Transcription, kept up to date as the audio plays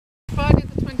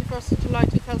1st of July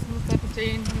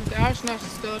 2017. I'm at the Irish National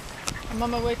Stud. I'm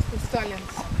on my way to the Stallions.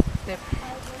 Yep.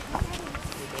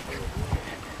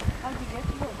 How did you get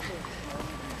to work there?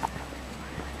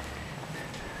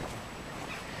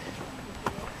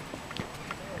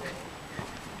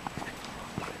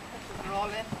 They're all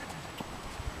in.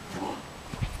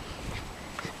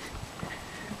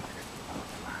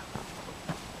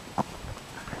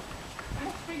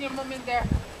 Let's bring your mum in there.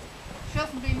 She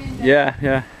hasn't been in there.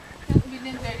 Yeah. She hasn't been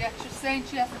in there yet. She's saying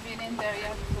she hasn't been in there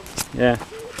yet. Yeah.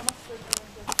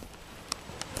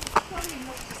 Probably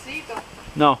enough to see though.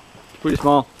 No, it's pretty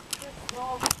small. It's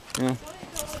small. Yeah.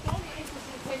 The only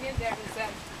interesting thing in there is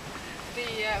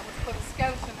what's called a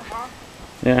skeleton heart.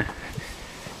 Yeah.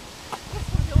 This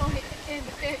was the only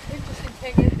interesting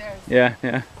thing in there. Is Yeah.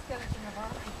 skeleton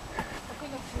heart. I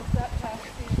think I've seen that. I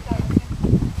think it's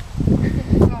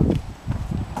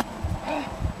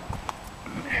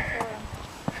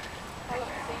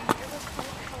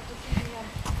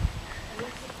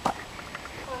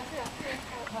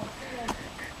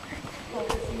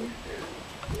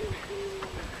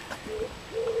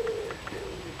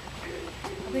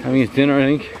Having his dinner, I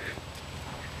think.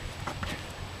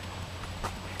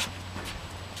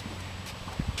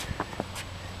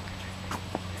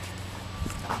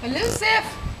 Elusive!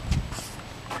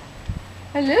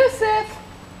 Elusive!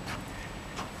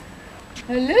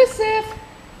 Elusive!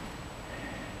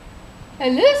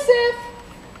 Elusive!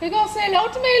 You're going to say hello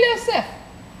to me, Elusive?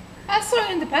 I saw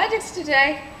you in the paddocks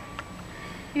today.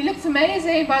 You looked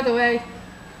amazing, by the way.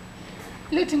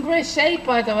 You looked in great shape,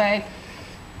 by the way.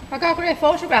 I got great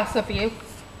photographs of you.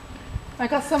 I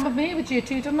got some of me with you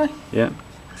too, didn't I? Yeah.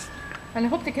 And I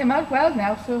hope they came out well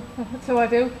now, so I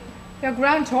do. You're a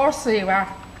grand horse, so you are.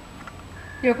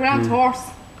 You're a grand horse.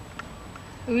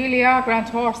 You really are a grand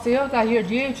horse. You're a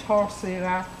huge horse, so you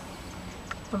are.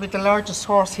 Probably the largest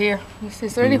horse here.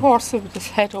 Is there any horse with his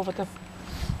head over the...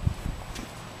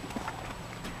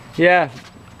 Yeah,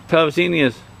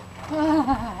 Pelvicinius.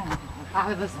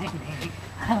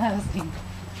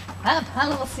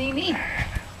 Palavicini.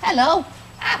 Hello.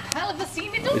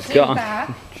 Palavicini, don't It's do gone. that.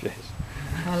 Jeez.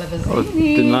 Palavicini. Oh, it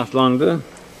didn't last long, did it?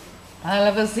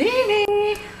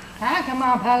 Palavicini. Ah, come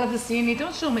on, Palavicini.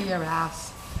 Don't show me your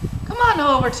ass. Come on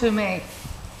over to me.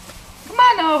 Come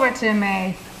on over to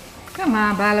me. Come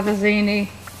on, Palavicini.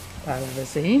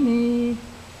 Palavicini.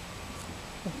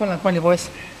 Put on a funny voice.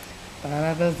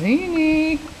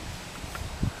 Palavicini.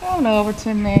 Come over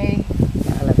to me.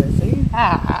 Palavicini.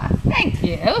 Ah, thank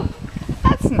you.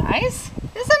 That's nice,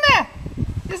 isn't it?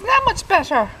 Isn't that much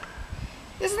better?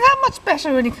 Isn't that much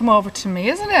better when you come over to me,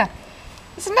 isn't it?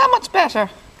 Isn't that much better?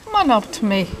 Come on up to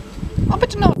me. I'll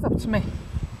put your nose up to me.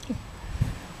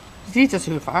 Did he just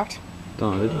do a fart?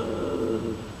 Don't know,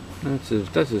 did he?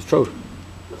 That's his throat.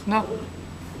 No.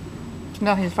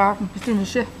 No, he's farting. He's doing his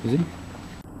shit. Is he?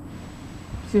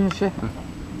 He's doing his shit.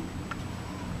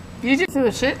 You just do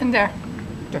a shit in there,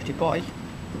 dirty boy.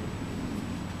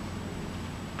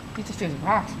 You just did a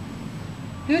fart.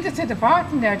 You just did a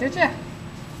fart in there, did you?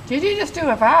 Did you just do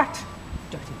a fart?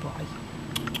 Dirty boy.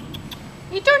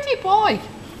 You dirty boy.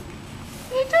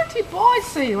 You dirty boy,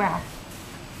 so you are.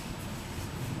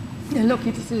 Yeah, look,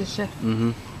 you just did a shit.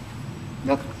 Mm-hmm.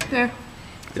 Look, there.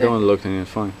 You don't want to look at him,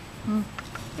 it's fine.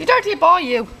 You dirty boy,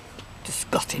 you.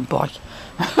 Disgusting boy.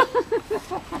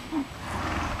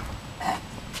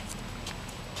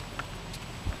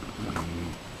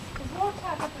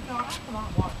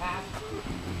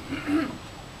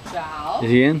 Ciao. Is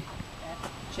he in?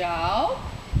 Ciao.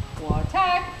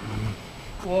 Wartag.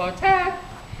 Wartag.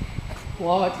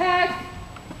 Wartag.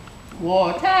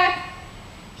 Wartag.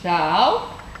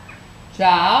 Ciao.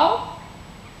 Ciao.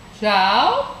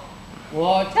 Ciao.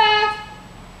 Wartag.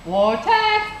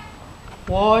 Wartag.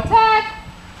 Wartag.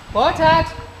 Wartag.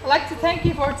 I'd like to thank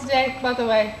you for today, by the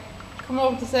way. Coming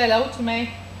over to say hello to me.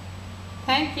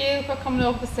 Thank you for coming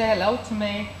over to say hello to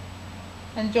me.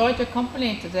 Enjoyed your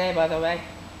company today, by the way.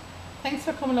 Thanks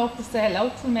for coming over to say hello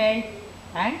to me.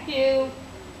 Thank you.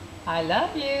 I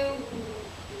love you.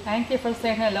 Thank you for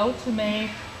saying hello to me.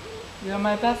 You're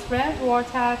my best friend,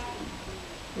 Wartat.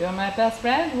 You're my best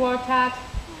friend, Wartat.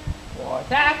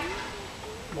 Wartat.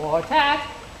 Wartat.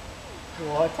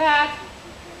 Wartat.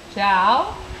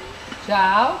 Ciao.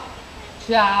 Ciao.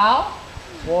 Ciao.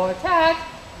 Wartat.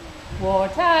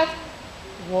 Wartat.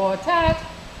 Wartat.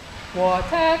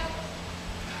 Wartat.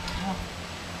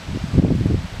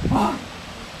 Oh.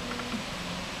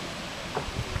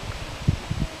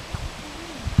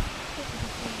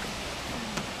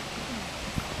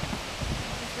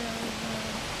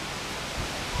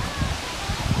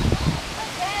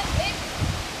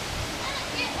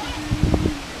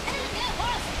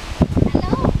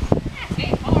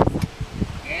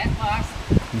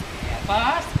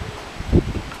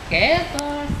 Gale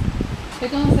Force. You're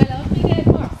going to say hello to me, Gale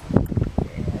Force.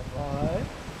 Gale Force.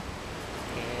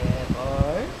 Gale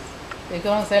Force. You're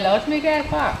going to say hello to me, Gale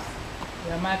Force.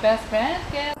 You're my best friend,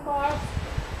 Gale Force.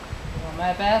 You're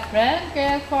my best friend,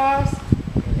 Gale Force.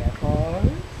 Gale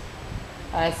Force.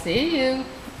 I see you.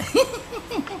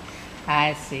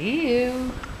 I see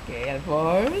you. Gale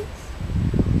Force.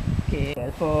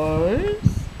 Gale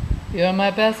Force. You're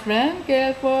my best friend,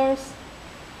 Gale Force.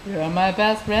 You're my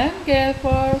best friend, Gale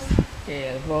Force.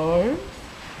 Gale Force.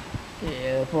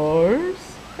 Gale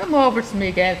Force. Come over to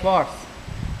me, Gale Force.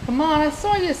 Come on, I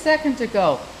saw you a second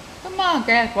ago. Come on,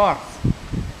 Gale Force.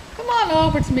 Come on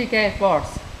over to me, Gale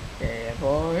Force. Gale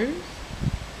Force.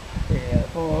 Gale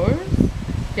Force.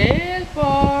 Gale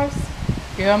Force.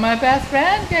 You're my best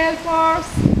friend, Gale Force.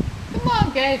 Come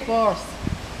on, Gale Force.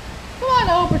 Come on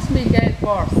over to me, Gale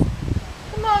Force.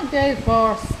 Come on, Gale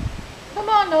Force. Come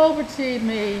on over to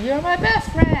me. You're my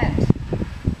best friend.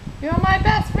 You're my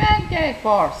best friend, Gale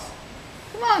Force.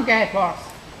 Come on, Gale Force.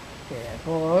 Gale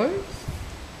Force.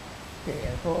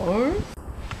 Gale Force.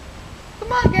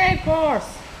 Come on, Gale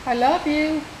Force. I love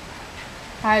you.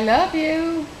 I love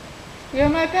you. You're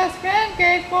my best friend,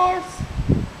 Gale Force.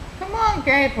 Come on,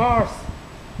 Gale Force.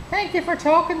 Thank you for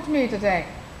talking to me today.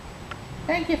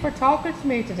 Thank you for talking to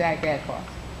me today, Gale Force.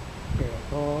 Gale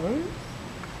Force.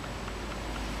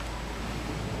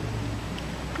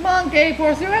 Come on, Gale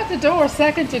Force. You were at the door a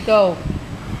second ago.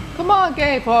 Come on,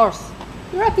 Gale Force.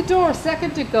 You were at the door a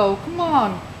second ago. Come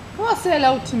on. Come on, say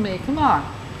hello to me. Come on.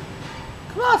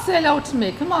 Come on, say hello to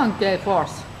me. Come on, Gale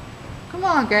Force. Come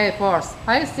on, Gale Force.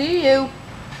 I see you.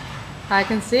 I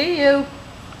can see you.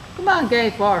 Come on,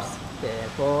 Gale Force. Gale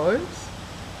Force.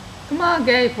 Come on,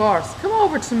 Gale Force. Come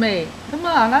over to me. Come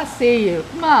on, I see you.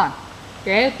 Come on.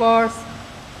 Gale Force.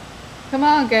 Come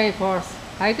on, Gale Force.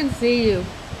 I can see you.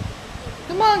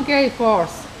 Come on, Gale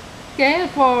Force. Gale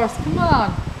Force, come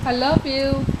on. I love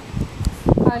you.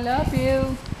 I love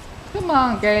you. Come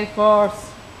on, Gale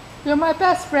Force. You're my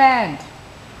best friend.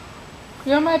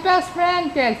 You're my best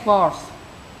friend, Gale Force.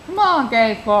 Come on,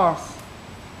 Gale Force.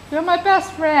 You're my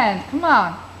best friend. Come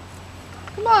on.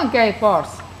 Come on, Gale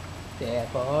Force. Gale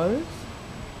Force.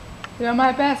 You're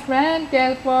my best friend,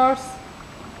 Gale Force.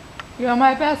 You're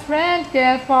my best friend,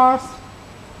 Gale Force.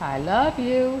 I love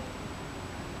you.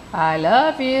 I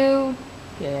love you.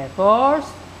 Gale Force.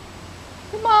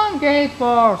 Come on, Gale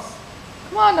Force.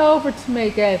 Come on over to me,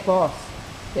 Gale Force.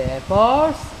 Gale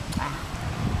Force.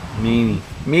 Meanie.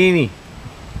 Meanie.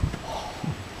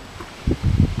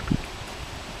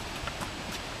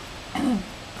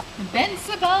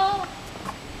 Invincible.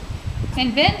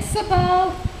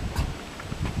 Invincible.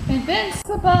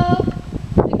 Invincible.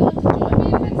 Are you going to join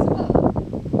me, Invincible?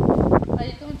 Are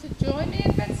you going to join me,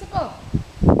 Invincible?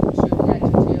 True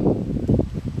legend, you.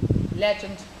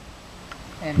 Legend.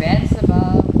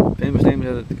 Invincible. Famous name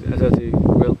is at the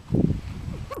grill.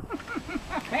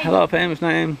 Hello, famous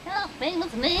name. Hello,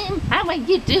 famous name. How are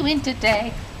you doing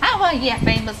today? How are you,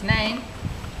 famous name?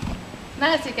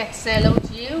 Nice to get to say hello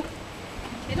to you.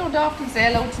 You don't often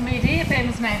say hello to me, do you,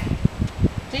 famous name?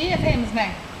 Do you, famous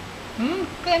name?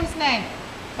 Famous name.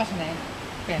 What's your name?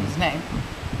 Famous name.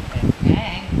 Famous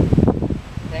name.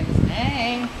 Famous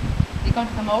name. You going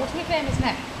to come over to me, famous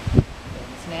name?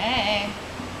 Famous name.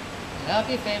 I love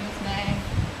you, famous name.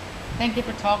 Thank you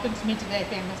for talking to me today,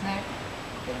 famous name.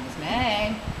 Famous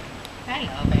name.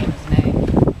 Hello, famous name.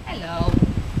 Hello.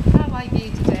 How are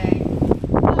you today?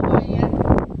 How are you?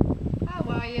 How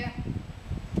are you?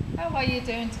 How are you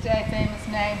doing today, famous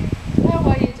name? How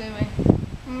are you doing?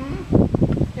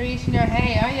 You're eating your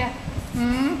hay, are you?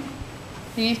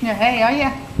 You're eating your hay, are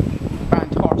you?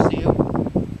 Grand horse, you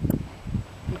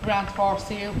grand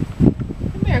horse, you.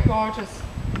 Come here, gorgeous.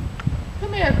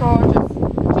 Come here, gorgeous. Do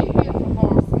you beautiful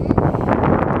horse? Do you beautiful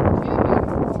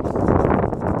horse?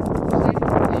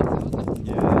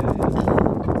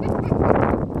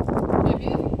 You're a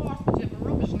beautiful horse, but you have a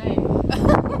rubbish name.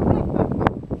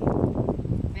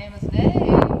 Famous name.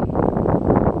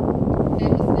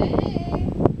 Famous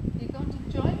name. You're going to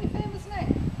join me, famous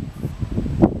name?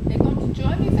 You're going to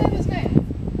join me, famous name?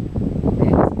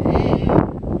 Famous name.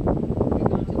 You're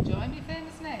going to join me,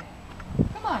 famous name?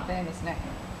 Come on, famous name.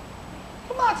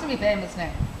 Come on to me, famous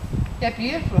name. You're a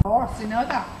beautiful horse, you know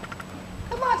that.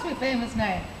 Come on to me, famous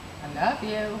name. I love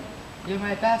you. You're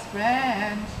my best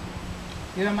friend.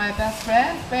 You're my best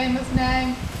friend, famous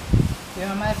name.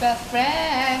 You're my best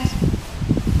friend.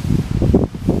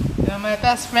 You're my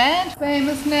best friend,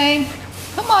 famous name.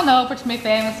 Come on over to me,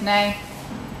 famous name.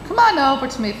 Come on over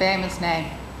to me, famous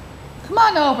name. Come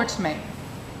on over to me.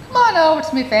 Come on over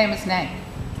to me, famous name.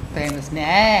 Famous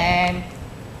name.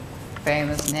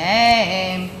 Famous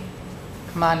name.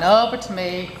 Come on over to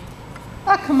me.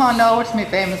 Oh, come on over to me,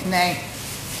 famous name.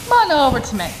 Come on over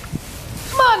to me.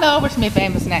 Come on over to me,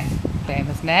 famous name.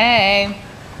 Famous name.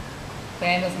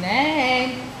 Famous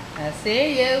name. I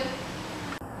see you.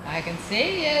 I can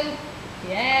see you.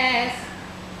 Yes.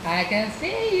 I can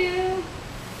see you.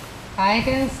 I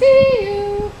can see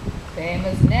you.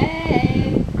 Famous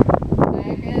name.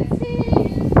 I can see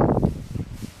you.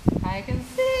 I can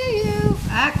see you.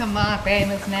 Ah, come on,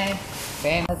 famous name.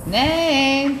 Famous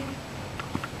name.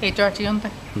 Hey, dirty young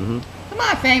thing. Come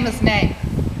on, famous name.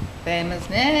 Famous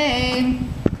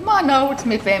name. Come on over to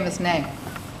me, famous name.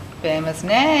 Famous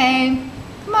name.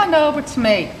 Come on over to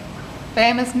me.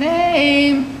 Famous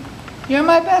name. You're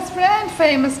my best friend,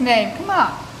 famous name. Come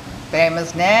on.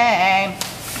 Famous name.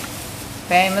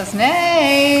 Famous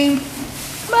name.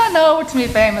 Come on over to me,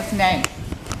 famous name.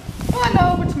 Come on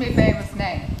over to me, famous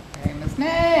name. Famous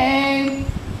name.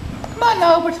 Come on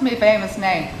over to me, famous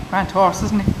name. Grand horse,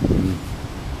 isn't he?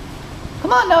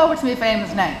 Come on over to me,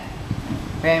 famous name.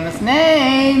 Famous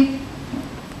name.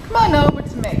 Come on over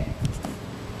to me.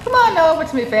 Come on over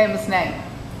to me, famous name.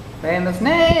 Famous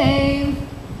name.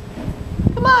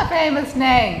 Come on, famous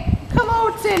name. Come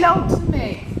over to say hello to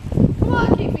me. Come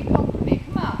on, keep me company.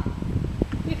 Come on.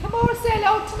 You come over to say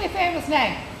hello to me, famous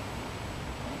name.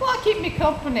 Come on, keep me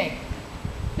company.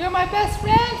 You're my best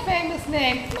friend, famous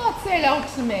name. Come on, say hello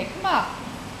to me. Come on.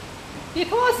 You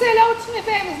come on, say hello to me,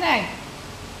 famous name.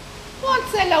 Come on,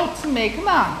 say hello to me. Come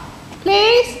on.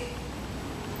 Please.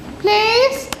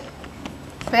 Please.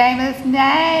 Famous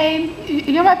name.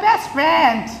 You're my best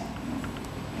friend.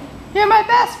 You're my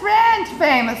best friend,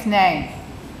 famous name.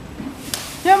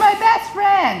 You're my best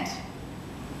friend.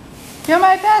 You're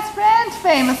my best friend,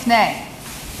 famous name.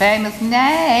 Famous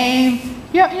name.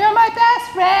 You're my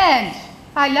best friend.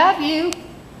 I love you.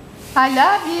 I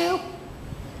love you.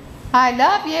 I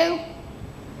love you.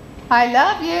 I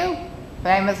love you.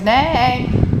 Famous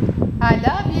name. I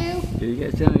love you. Did you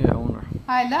get dinner yet, owner?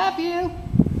 I love you.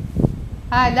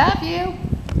 I love you.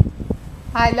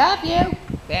 I love you.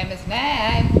 Famous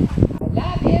name. I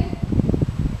love you.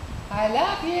 I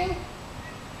love you.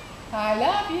 I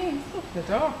love you. He's going to the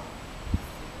door.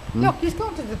 Look, he's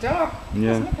going to the door. Yeah.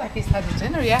 Doesn't look like he's had his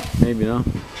dinner yet. Maybe not.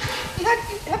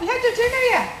 Have you had your dinner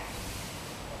yet?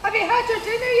 Have you had your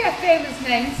dinner yet, famous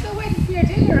name? You're still waiting for your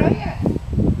dinner, are you?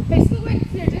 Are you still waiting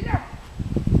for your dinner?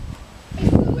 Are you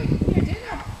still waiting for your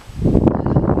dinner?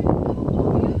 Oh,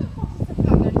 the other horses have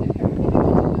had their dinner. Have you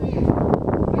had your dinner yet?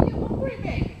 Are you hungry,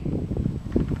 baby?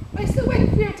 Are you still waiting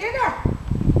for your dinner?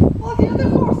 All the other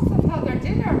horses have had their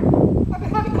dinner.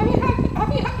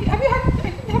 Have you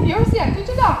had yours yet? Did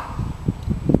you not?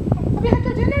 Have you had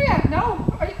your dinner yet? No.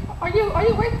 Are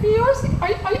you waiting for yours? Are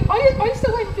you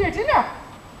still waiting for your dinner?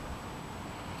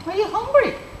 Are you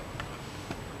hungry?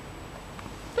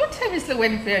 Don't tell me you're still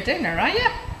waiting for your dinner, are you?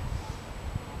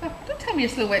 Don't tell me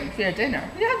you're still waiting for your dinner.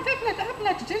 You haven't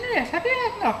had your dinner yet, have you?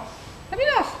 No. Have you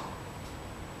not?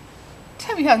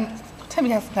 Tell me he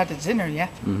hasn't had his dinner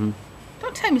yet.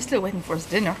 Don't tell me you're still waiting for his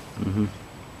dinner.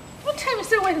 Don't tell me you're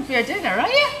still waiting for your dinner, are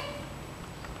you?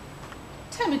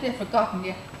 Tell me they've forgotten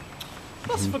you.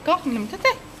 Must have forgotten him, did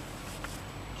they?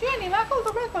 Jenny Mackle,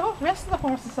 the rest of the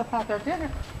horses have had their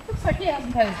dinner. Looks like he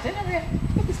hasn't had his dinner yet.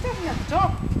 Look, he's standing at the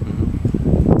door.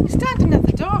 He's standing at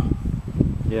the door.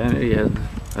 Yeah, he hasn't.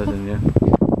 Hasn't yet.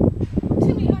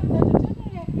 Timmy hasn't had your dinner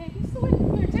yet, baby. You're still waiting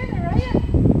for your dinner, are you?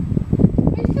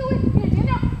 Are you still waiting for your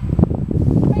dinner?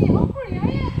 Are you hungry,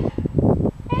 are you?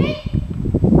 Hey?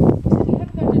 Timmy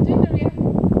hasn't had your dinner yet.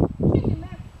 Jenny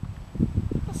Mac.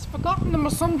 Must have forgotten him or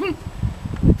something.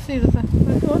 Let's see, there's the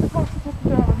other horses at the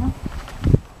door now.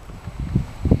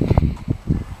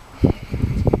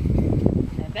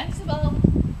 Invincible.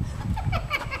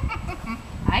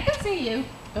 I can see you.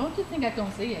 Don't you think I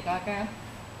don't see you, Gaga?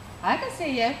 I can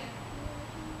see you.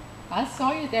 I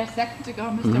saw you there a second ago,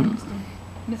 Mr.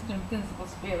 Invincible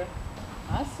Spirit.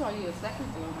 I saw you a second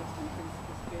ago, Mr.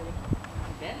 Invincible Spirit.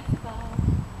 Invincible.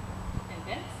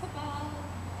 Invincible.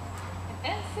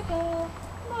 Invincible.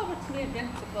 Come over to me,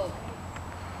 Invincible.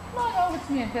 Come on over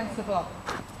to me, Invincible.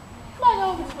 Come on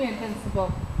over to me, Invincible.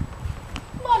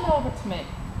 Come on over to me.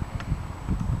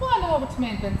 Come on over to me,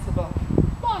 Invincible.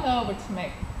 Come on over to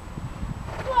me.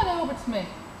 Come on over to me.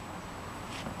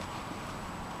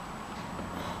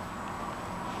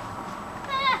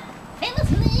 Ah,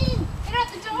 famous name. You're at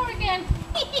the door again.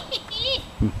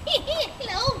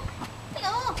 Hello.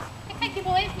 Hello. Thank you,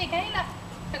 boys. Michaela.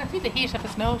 I can feel the heat of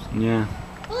his nose. Yeah.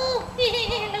 Oh,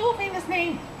 hello, famous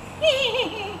name.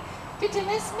 Did you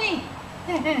miss me?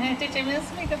 Did you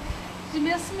miss me? Did you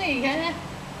miss me, huh?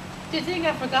 Do you think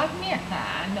I've forgotten you?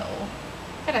 Ah, no.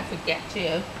 Could I forget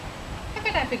you? How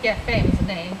could I forget Famous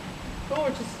name?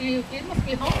 Gorgeous, you must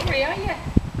be hungry, are you?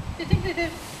 Do you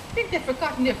think they've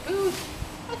forgotten your food?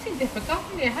 I think they've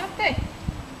forgotten you, have they?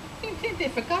 Think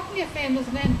they've forgotten your Famous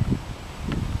name?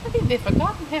 I think they've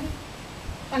forgotten him.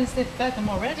 Unless they've fed him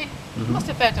already. Must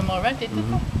have fed him already, didn't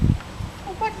they?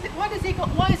 Well,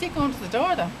 why is he going to the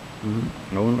door then?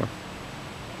 I wonder.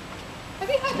 Have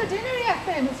you had your dinner yet,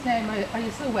 Famous name? Are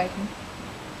you still waiting?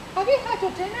 Have you had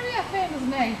your dinner yet, Famous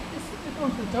name? He's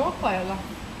going to the door quite a lot.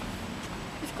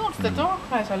 He's going to the door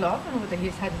quite a lot. I don't know whether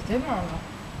he's had his dinner or not.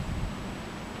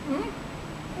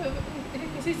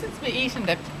 Because he seems to be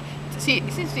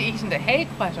eating the hay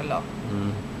quite a lot.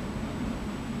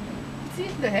 He's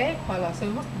eating the hay quite a lot, so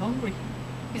he must be hungry.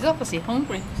 He's obviously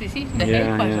hungry because he's eating the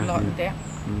hay quite a lot in there. I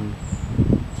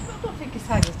don't think he's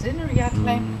had his dinner yet,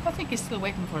 Clay. I think he's still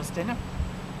waiting for his dinner.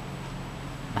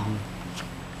 I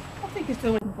think he's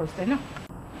still waiting for his dinner.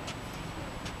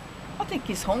 I think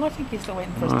he's hungry. I think he's still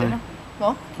waiting for his dinner.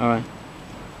 What? Alright.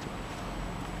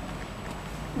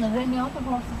 Are there any other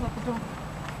horses at the door?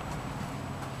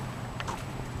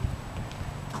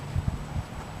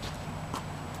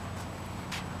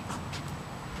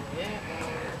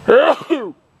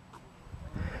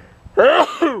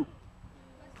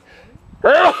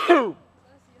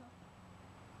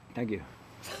 Thank you.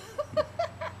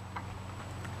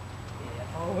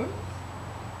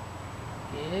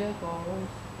 Gale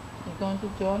Gorse. You're going to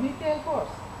join me, Gale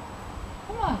Gorse?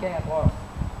 Come on, Gale Gorse.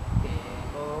 Gale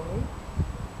Gorse.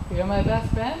 You're my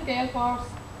best friend, Gale Gorse.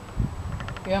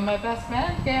 You're my best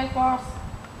friend, Gale Gorse.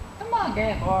 Come on,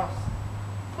 Gale Gorse.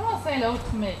 Come on, say hello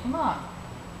to me. Come on.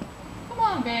 Come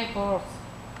on, Gale Gorse.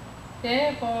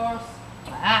 Gale Gorse.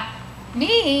 Ah,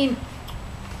 mean.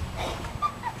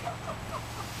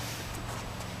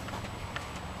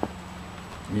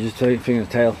 You just flicking the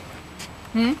tail.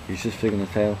 Hmm? He's just flicking the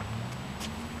tail.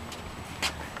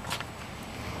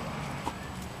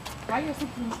 Why are you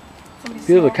something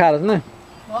Beautiful cat, isn't it?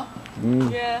 What?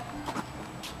 Yeah.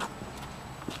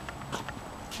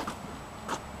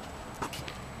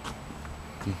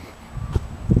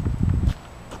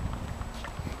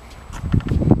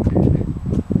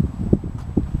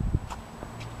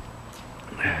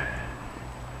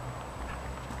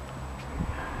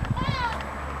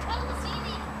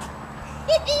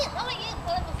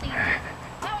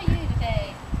 How are you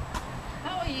today?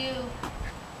 How are you?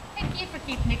 Thank you for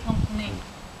keeping me company.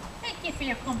 Thank you for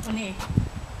your company.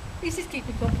 This is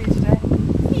keeping company today.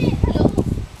 Yeah, hello.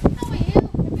 How are you?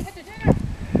 Have you had your dinner?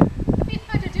 Have you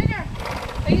had your dinner?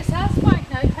 Are you satisfied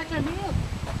now? You've had your meal.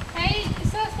 Hey, you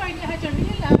satisfied you had your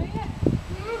meal now, are you?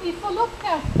 You full up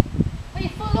now. Are you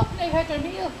full up now? You had your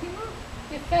meal.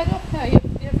 You're fed up now. You're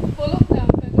full up now.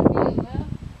 You've had your meal now.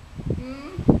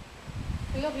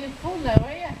 You're full now,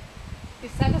 are you?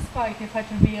 You're satisfied you've had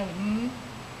your meal.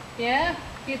 Yeah?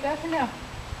 You're better now.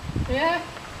 Yeah?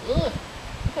 Ugh.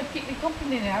 You're going to keep me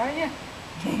company now, are you?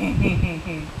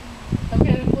 I'm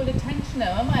getting full attention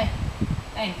now, am I?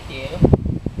 Thank you.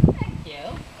 Thank you.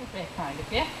 That's very kind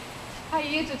of you. How are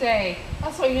you today?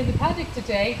 I saw you in the paddock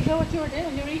today. You know what you were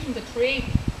doing? You were eating the tree.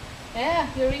 Yeah,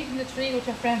 you were eating the tree with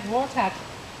your friend Wartag.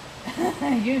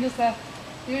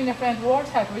 You and your friend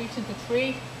Wartag were eating the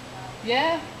tree.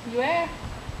 Yeah, you were.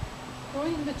 You were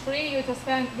eating the tree with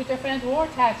your friend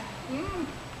Wartag.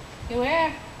 You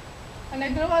were. And I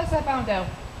know what else I found out.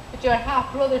 That you're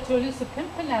half brother to Elusive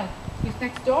Pimpernel. He's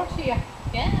next door to you.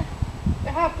 Yeah.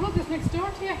 Your half brother's next door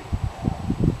to you.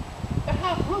 Your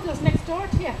half brother's next door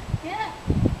to you. Yeah.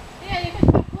 Yeah, you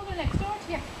got half brother next door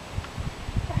to you.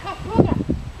 Your half brother,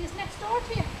 he's next door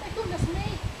to you. My goodness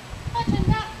me. Imagine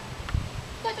that.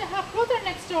 You got your half brother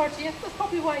next door to you. That's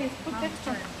probably why he's put next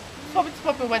door. That's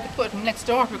probably why they put him next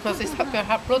door, because they're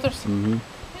half brothers.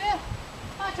 Yeah.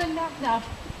 Imagine that now.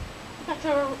 You got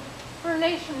your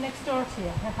relation next door to you,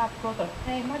 your half brother.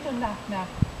 Hey, imagine that now.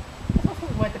 That's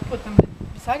probably why they put them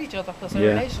beside each other, because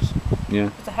they're related. Yeah.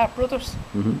 Because they're half brothers.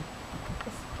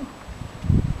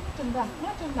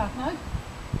 Imagine that now.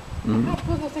 Your half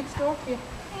brother's next door to you.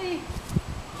 Hey.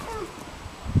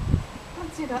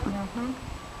 Can't see that now,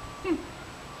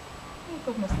 Oh,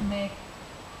 goodness me.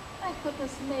 My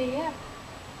goodness me, yeah.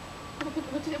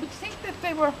 Would you think that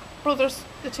they were brothers,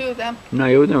 the two of them? No,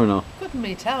 you would never know. Couldn't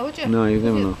really tell, would you? No, you'd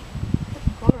never know.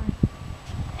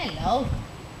 Hello.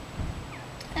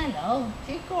 Hello.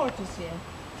 You're gorgeous, you.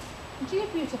 And you're a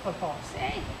beautiful horse,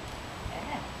 eh?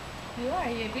 Yeah. You are.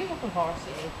 You're a beautiful horse,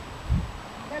 eh?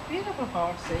 You're a beautiful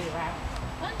horse, eh? You are.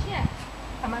 Aren't you?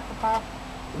 I'm at the park.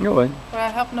 No way. Will I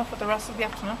have enough for the rest of the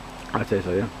afternoon? I'd say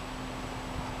so, yeah.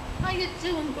 How you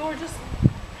doing, gorgeous?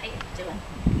 How you doing?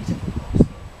 Beautiful horse.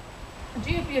 And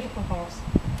you're a beautiful horse,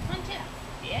 aren't you?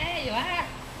 Yeah, you are.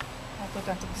 A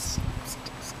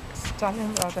Stand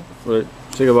him rather. Right.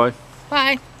 Say goodbye.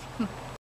 Bye.